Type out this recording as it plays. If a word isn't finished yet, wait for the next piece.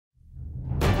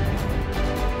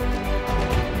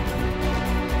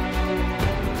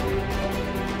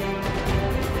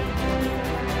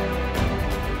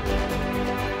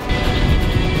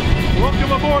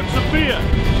Sofia.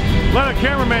 Let a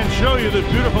cameraman show you this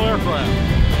beautiful aircraft.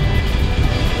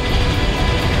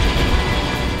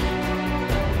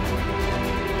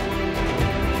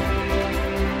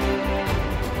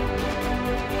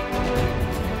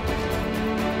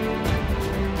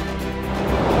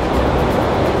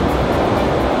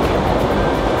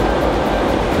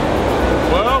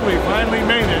 We finally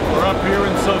made it. We're up here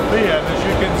in Sofia, and as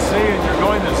you can see, and you're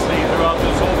going to see throughout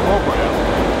this whole program,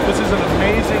 this is an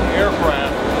amazing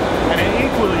aircraft and an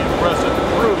equally impressive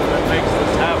crew that makes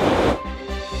this happen.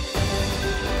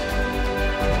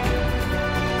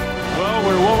 Well,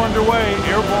 we're well underway,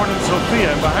 airborne in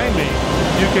Sofia, and behind me,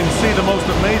 you can see the most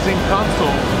amazing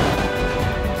console.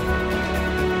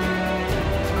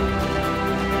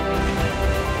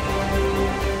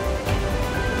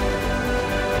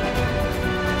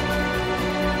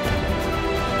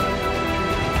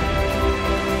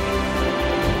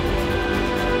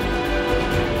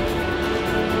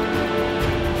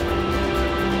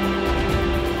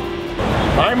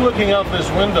 I'm looking out this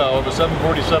window of a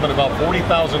 747 about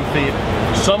 40,000 feet,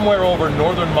 somewhere over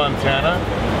northern Montana.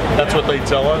 That's what they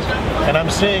tell us. And I'm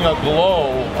seeing a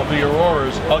glow of the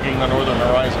auroras hugging the northern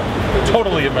horizon.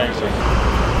 Totally amazing.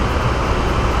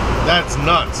 That's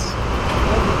nuts.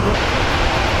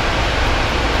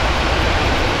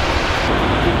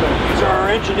 These are our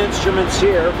engine instruments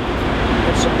here,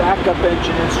 and some backup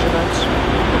engine instruments.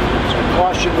 Some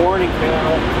caution warning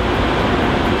panel.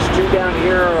 Two down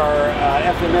here are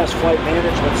FMS flight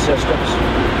management systems.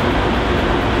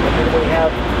 And then we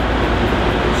have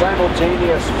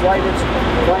simultaneous flight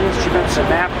instruments and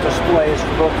map displays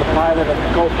for both the pilot and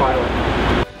the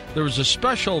co-pilot. There is a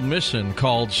special mission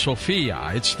called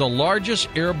Sofia. It's the largest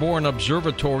airborne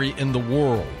observatory in the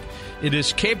world. It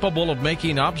is capable of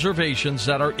making observations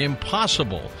that are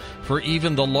impossible for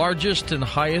even the largest and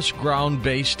highest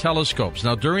ground-based telescopes.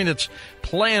 Now, during its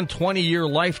planned 20-year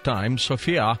lifetime,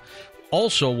 Sofia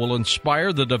also will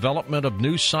inspire the development of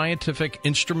new scientific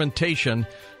instrumentation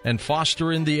and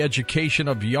foster in the education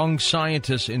of young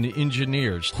scientists and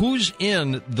engineers. Who's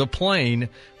in the plane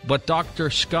but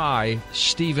Dr.Sky,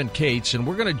 Stephen Cates, and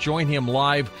we're going to join him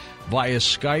live via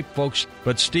Skype, folks.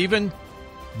 But, Stephen,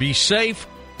 be safe.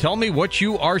 Tell me what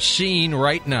you are seeing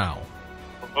right now.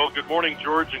 Well, good morning,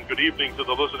 George, and good evening to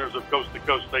the listeners of Coast to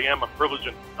Coast. I am privileged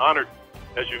and honored,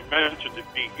 as you mentioned, to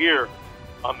be here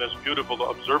on this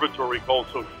beautiful observatory called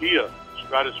Sofia,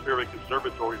 Stratospheric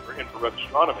Observatory for Infrared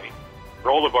Astronomy. For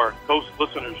all of our coast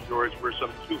listeners, George, we're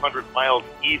some 200 miles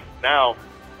east now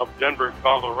of Denver,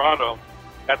 Colorado,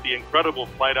 at the incredible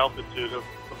flight altitude of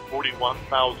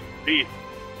 41,000 feet.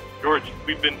 George,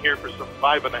 we've been here for some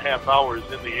 5.5 hours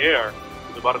in the air,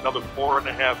 with about another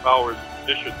 4.5 hours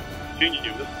mission to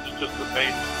continue. This is just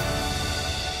amazing.